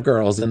lexicon of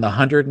girls, in the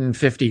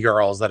 150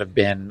 girls that have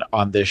been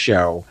on this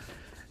show,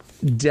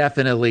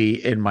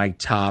 definitely in my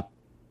top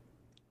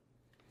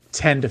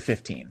 10 to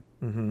 15.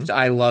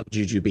 I love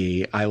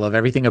Jujubee. I love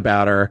everything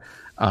about her.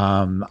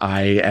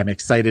 I am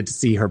excited to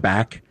see her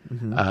back.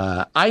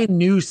 I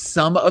knew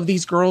some of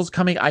these girls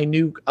coming. I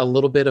knew a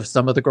little bit of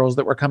some of the girls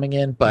that were coming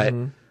in, but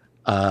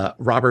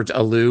Robert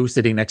Alou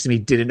sitting next to me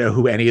didn't know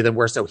who any of them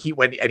were. So he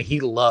went, and he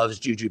loves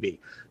Jujubee.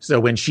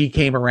 So when she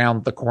came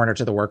around the corner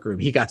to the workroom,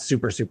 he got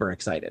super, super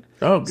excited.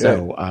 Oh, good.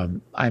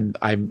 So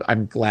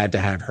I'm glad to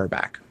have her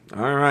back.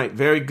 All right,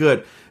 very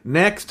good.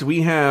 Next,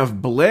 we have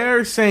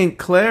Blair St.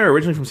 Clair,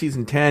 originally from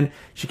season 10.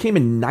 She came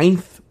in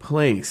 9th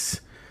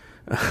place.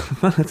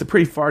 That's a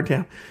pretty far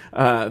down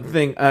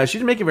thing. She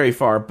didn't make it very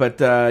far, but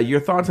your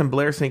thoughts on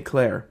Blair St.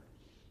 Clair?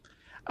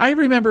 I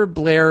remember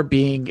Blair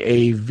being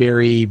a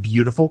very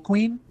beautiful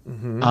queen,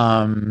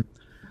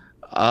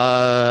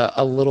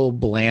 a little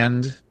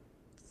bland,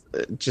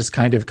 just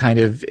kind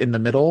of in the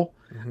middle.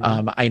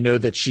 I know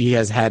that she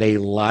has had a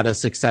lot of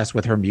success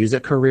with her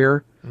music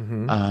career,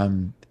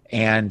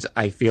 and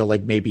I feel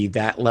like maybe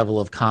that level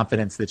of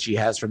confidence that she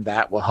has from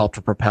that will help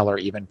to propel her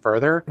even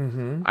further.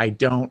 I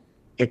don't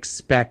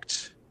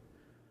expect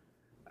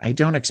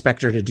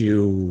her to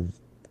do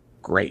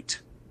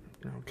great.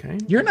 Okay.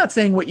 You're not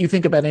saying what you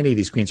think about any of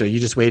these queens. Are you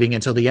just waiting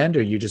until the end,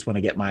 or you just want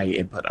to get my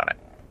input on it?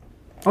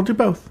 I'll do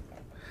both.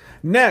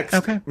 Next,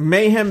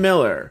 Mayhem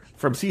Miller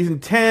from season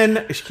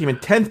 10. She came in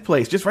 10th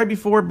place, just right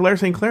before Blair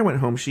St. Clair went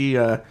home. She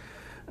went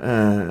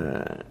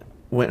home.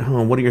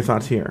 What are your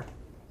thoughts here?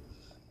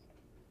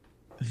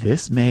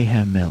 This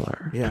Mayhem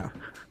Miller. Yeah.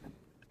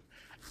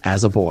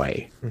 As a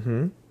boy.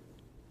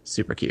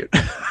 Super cute.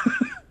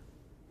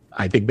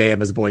 I think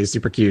Mayhem as a boy is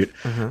super cute.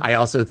 I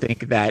also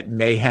think that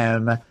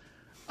Mayhem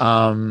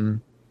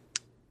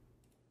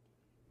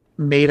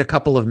made a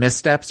couple of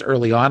missteps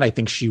early on. I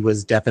think she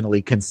was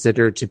definitely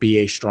considered to be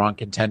a strong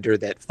contender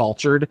that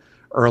faltered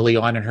early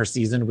on in her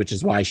season, which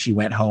is why she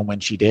went home when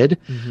she did.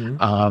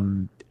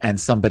 And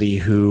somebody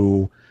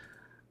who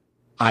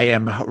I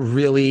am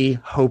really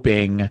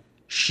hoping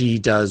she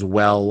does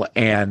well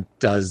and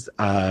does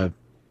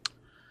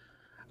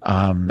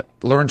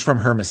learns from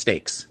her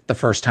mistakes the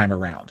first time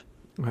around.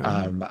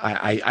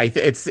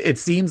 It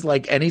seems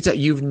like anytime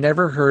you've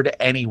never heard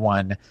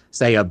anyone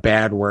say a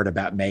bad word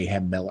about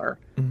Mayhem Miller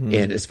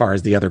in as far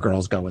as the other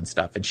girls go and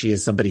stuff. And she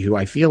is somebody who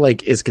I feel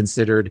like is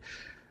considered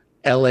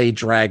LA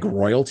drag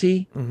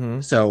royalty.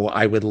 So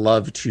I would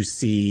love to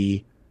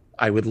see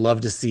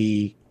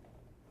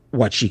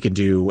what she can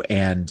do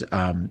and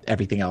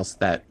everything else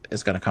that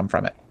is going to come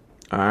from it.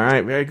 All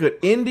right, very good.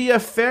 India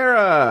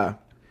Farah,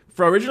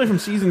 originally from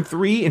season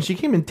 3, and she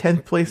came in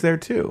 10th place there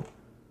too.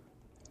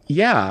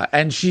 Yeah,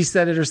 and she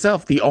said it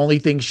herself. The only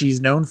thing she's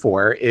known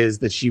for is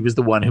that she was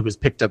the one who was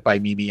picked up by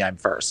Mimi I'm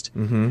First.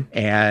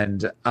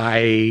 And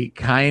I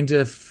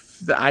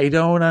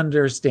don't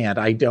understand.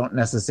 I don't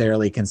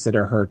necessarily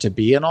consider her to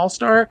be an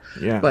all-star.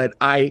 But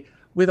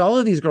with all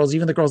of these girls,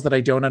 even the girls that I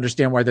don't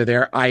understand why they're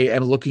there, I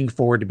am looking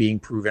forward to being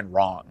proven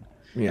wrong.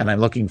 And I'm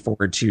looking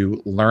forward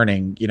to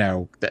learning,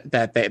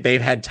 that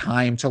they've had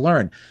time to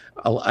learn.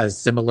 A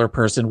similar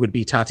person would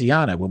be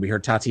Tatiana. When we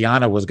heard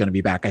Tatiana was going to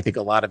be back, I think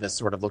a lot of us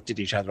sort of looked at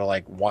each other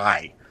like,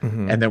 why?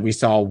 And then we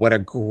saw what a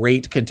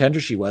great contender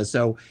she was.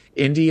 So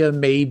India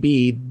may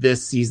be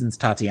this season's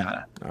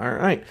Tatiana. All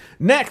right.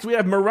 Next, we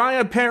have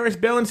Mariah Paris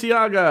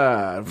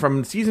Balenciaga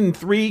from season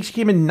 3. She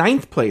came in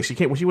 9th place.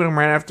 She went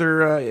right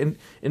after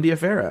India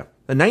Farah.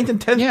 The 9th and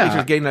 10th place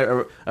are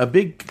getting a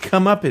big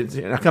come up.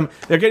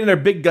 They're getting their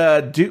big.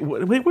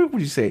 What would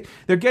you say?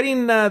 They're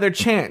getting their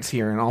chance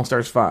here in All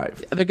Stars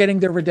 5. They're getting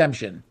their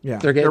redemption. Yeah,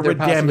 they're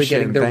possibly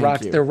getting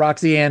their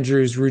Roxy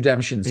Andrews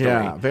redemption story.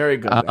 Yeah, very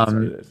good. That's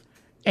what it is.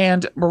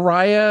 And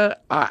Mariah,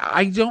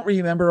 I don't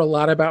remember a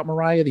lot about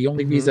Mariah. The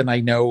only reason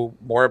I know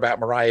more about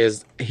Mariah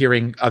is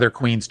hearing other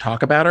queens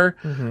talk about her.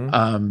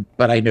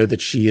 But I know that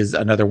she is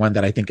another one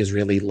that I think is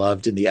really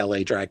loved in the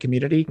LA drag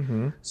community.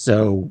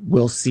 So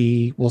we'll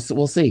see.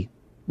 We'll see.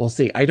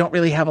 I don't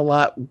really have a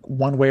lot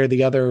one way or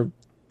the other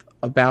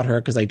about her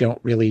because I don't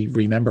really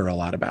remember a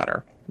lot about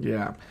her.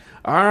 Yeah.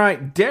 All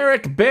right.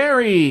 Derek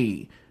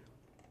Barry.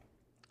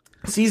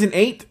 Season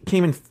 8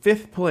 came in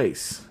 5th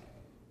place.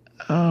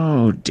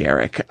 Oh,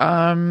 Derek.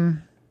 I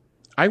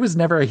was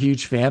never a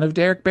huge fan of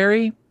Derek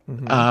Barry.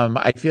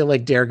 I feel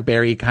like Derek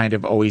Barry kind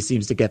of always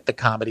seems to get the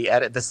comedy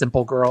edit, the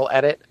simple girl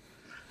edit.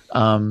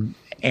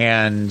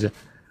 And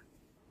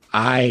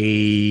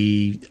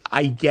I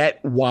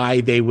get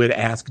why they would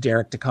ask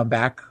Derek to come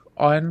back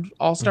on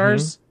All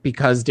Stars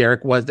because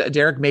Derek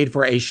made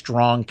for a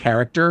strong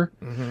character,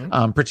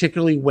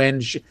 particularly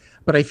when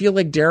but I feel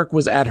like Derek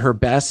was at her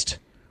best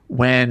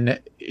when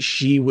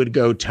she would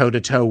go toe to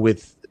toe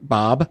with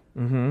Bob,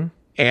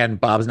 and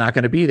Bob's not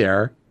going to be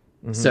there.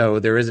 So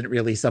there isn't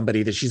really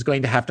somebody that she's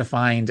going to have to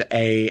find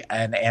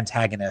an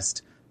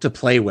antagonist to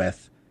play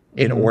with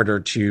in order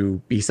to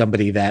be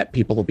somebody that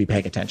people will be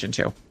paying attention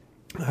to.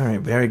 All right,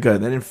 very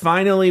good. And then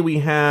finally we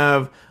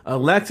have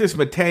Alexis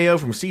Mateo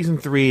from season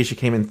 3. She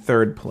came in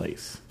 3rd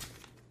place.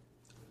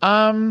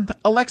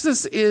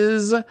 Alexis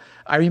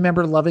I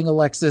remember loving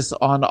Alexis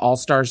on All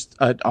Stars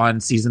on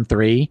season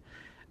 3.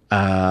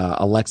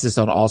 Alexis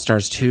on All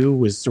Stars 2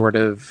 was sort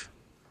of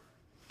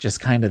just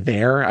kind of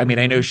there. I mean,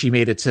 I know she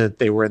made it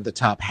they were in the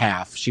top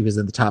half. She was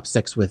in the top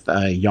 6 with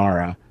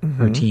Yara,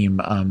 her team.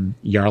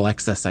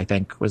 Yarlexis, I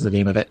think, was the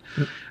name of it.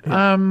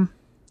 I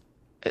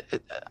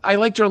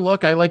liked her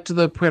look. I liked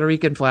the Puerto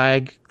Rican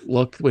flag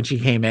look when she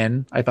came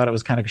in. I thought it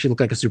was she looked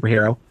like a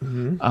superhero.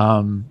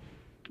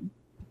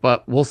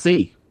 But we'll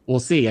see.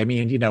 I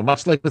mean,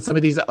 much like with some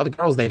of these other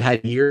girls, they've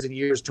had years and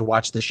years to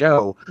watch the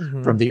show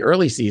from the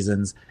early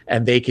seasons,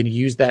 and they can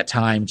use that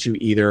time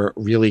to either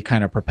really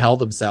kind of propel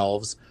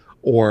themselves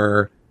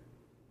or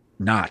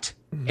not.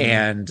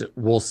 And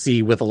we'll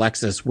see with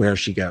Alexis where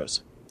she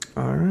goes.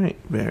 All right.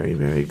 Very,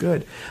 very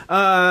good.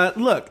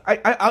 Look,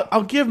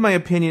 I'll give my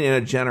opinion in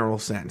a general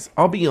sense.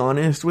 I'll be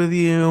honest with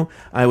you.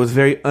 I was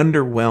very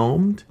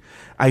underwhelmed.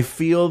 I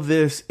feel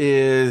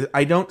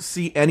I don't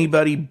see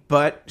anybody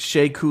but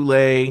Shea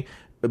Coulee,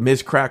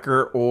 Ms.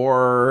 Cracker,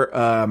 or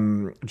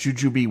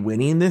Jujubee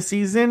winning this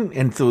season.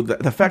 And so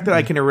the fact that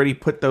I can already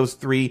put those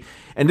 3,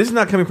 and this is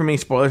not coming from any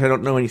spoilers. I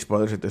don't know any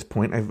spoilers at this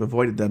point. I've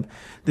avoided them.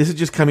 This is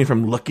just coming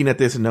from looking at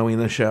this and knowing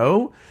the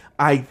show.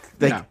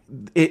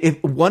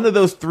 If one of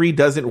those 3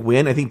 doesn't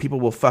win, I think people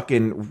will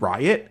fucking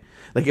riot.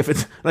 Like if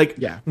it's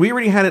we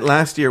already had it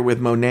last year with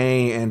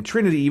Monet and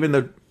Trinity, even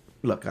though,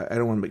 look, I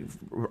don't want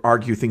to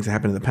argue things that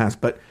happened in the past,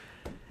 but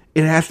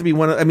it has to be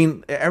one of. I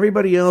mean,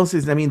 everybody else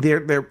is. I mean,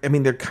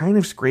 they're kind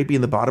of scraping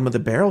the bottom of the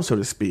barrel, so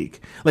to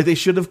speak. Like they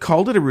should have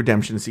called it a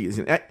redemption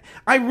season.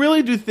 I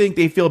really do think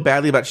they feel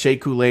badly about Shea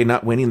Coulee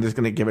not winning. They're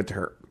going to give it to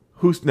her.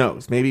 Who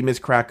knows? Maybe Ms.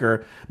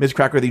 Cracker.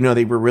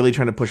 They were really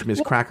trying to push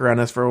Ms. Cracker on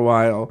us for a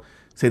while.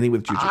 Same thing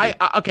with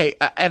Jujubee.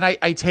 And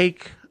I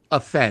take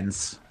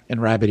offense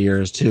in rabbit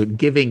ears to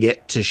giving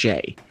it to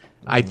Shea.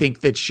 I think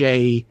that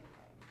Shea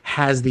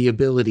has the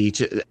ability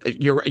to.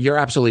 You're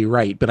absolutely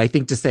right, but I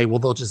think to say, well,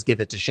 they'll just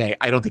give it to Shea,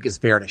 I don't think is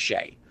fair to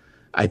Shea.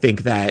 I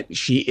think that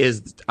she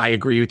is. I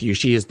agree with you.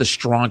 She is the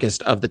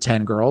strongest of the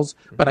 10 girls,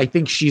 but I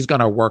think she's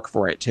going to work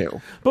for it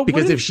too. But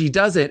because if she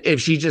doesn't,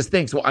 if she just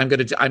thinks, well, I'm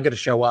going to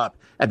show up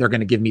and they're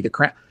going to give me the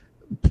crown,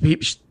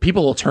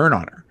 people will turn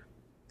on her.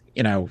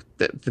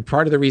 The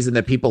part of the reason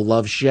that people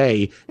love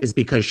Shea is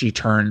because she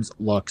turns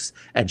looks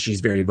and she's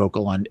very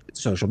vocal on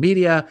social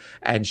media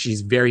and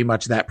she's very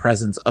much that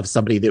presence of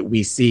somebody that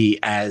we see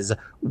as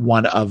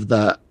one of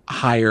the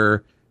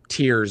higher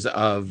tiers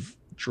of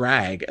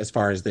drag as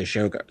far as this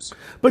show goes.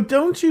 But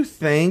don't you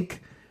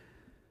think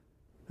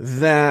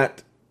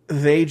that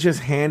they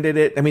just handed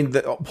it? I mean,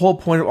 the whole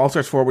point of All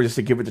Stars 4 was just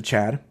to give it to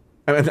Chad.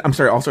 I'm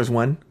sorry, All Stars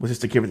 1 was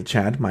just to give it to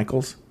Chad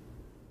Michaels.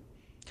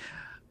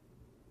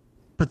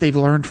 But they've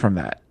learned from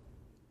that.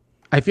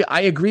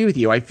 I agree with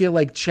you. I feel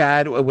like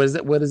Chad,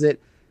 what is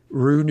it?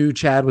 Rue knew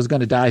Chad was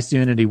going to die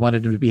soon and he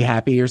wanted him to be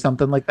happy or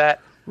something like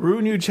that.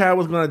 Rue knew Chad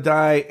was going to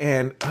die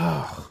and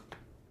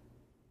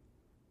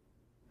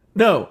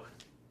no.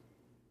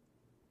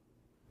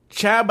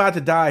 Chad about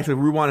to die, so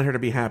Rue wanted her to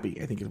be happy,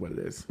 I think is what it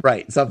is.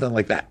 Right, something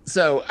like that.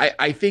 So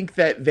I think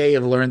that they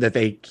have learned that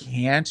they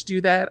can't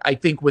do that. I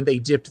think when they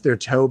dipped their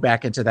toe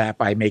back into that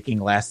by making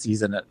last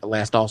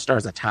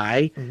All-Stars a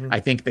tie, I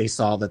think they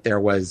saw that there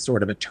was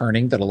sort of a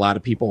turning, that a lot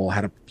of people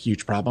had a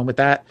huge problem with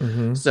that.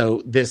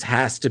 So this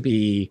has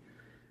to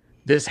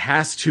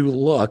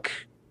look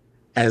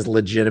as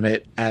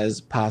legitimate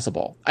as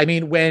possible. I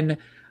mean,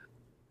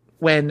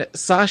 when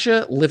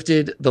Sasha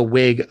lifted the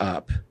wig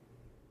up,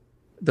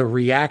 the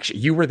reaction.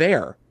 You were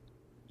there.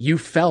 You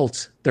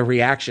felt the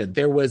reaction.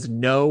 There was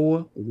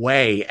no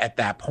way at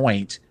that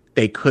point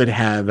they could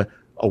have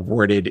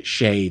awarded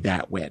Shay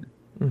that win.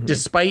 Mm-hmm.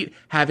 Despite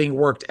having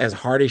worked as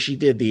hard as she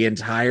did the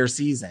entire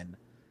season,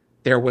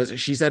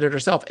 she said it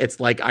herself, it's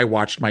like I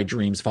watched my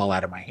dreams fall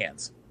out of my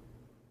hands.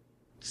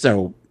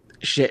 So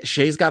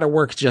Shay's got to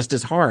work just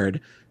as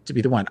hard to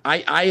be the one.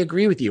 I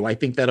agree with you. I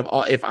think that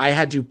if I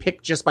had to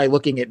pick just by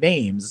looking at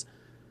names,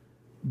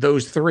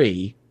 those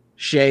three,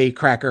 Shay,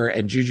 Cracker,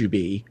 and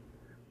Jujubee,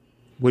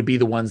 would be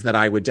the ones that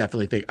I would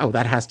definitely think, oh,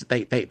 that has to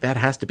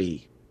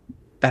be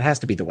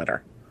the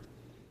winner.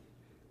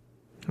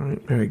 All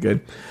right, very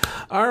good.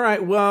 All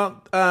right,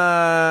 well,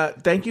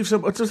 thank you so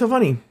much. What's so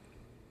funny?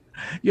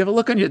 You have a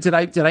look on your. Did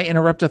I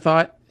interrupt a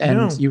thought? And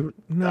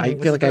No, I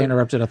feel like I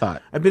interrupted a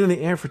thought. I've been in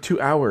the air for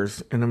 2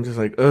 hours, and I'm just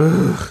like,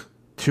 ugh,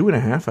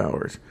 2.5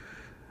 hours.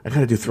 I got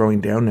to do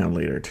throwing down now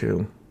later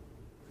too.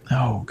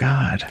 Oh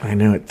God, I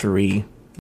know at 3.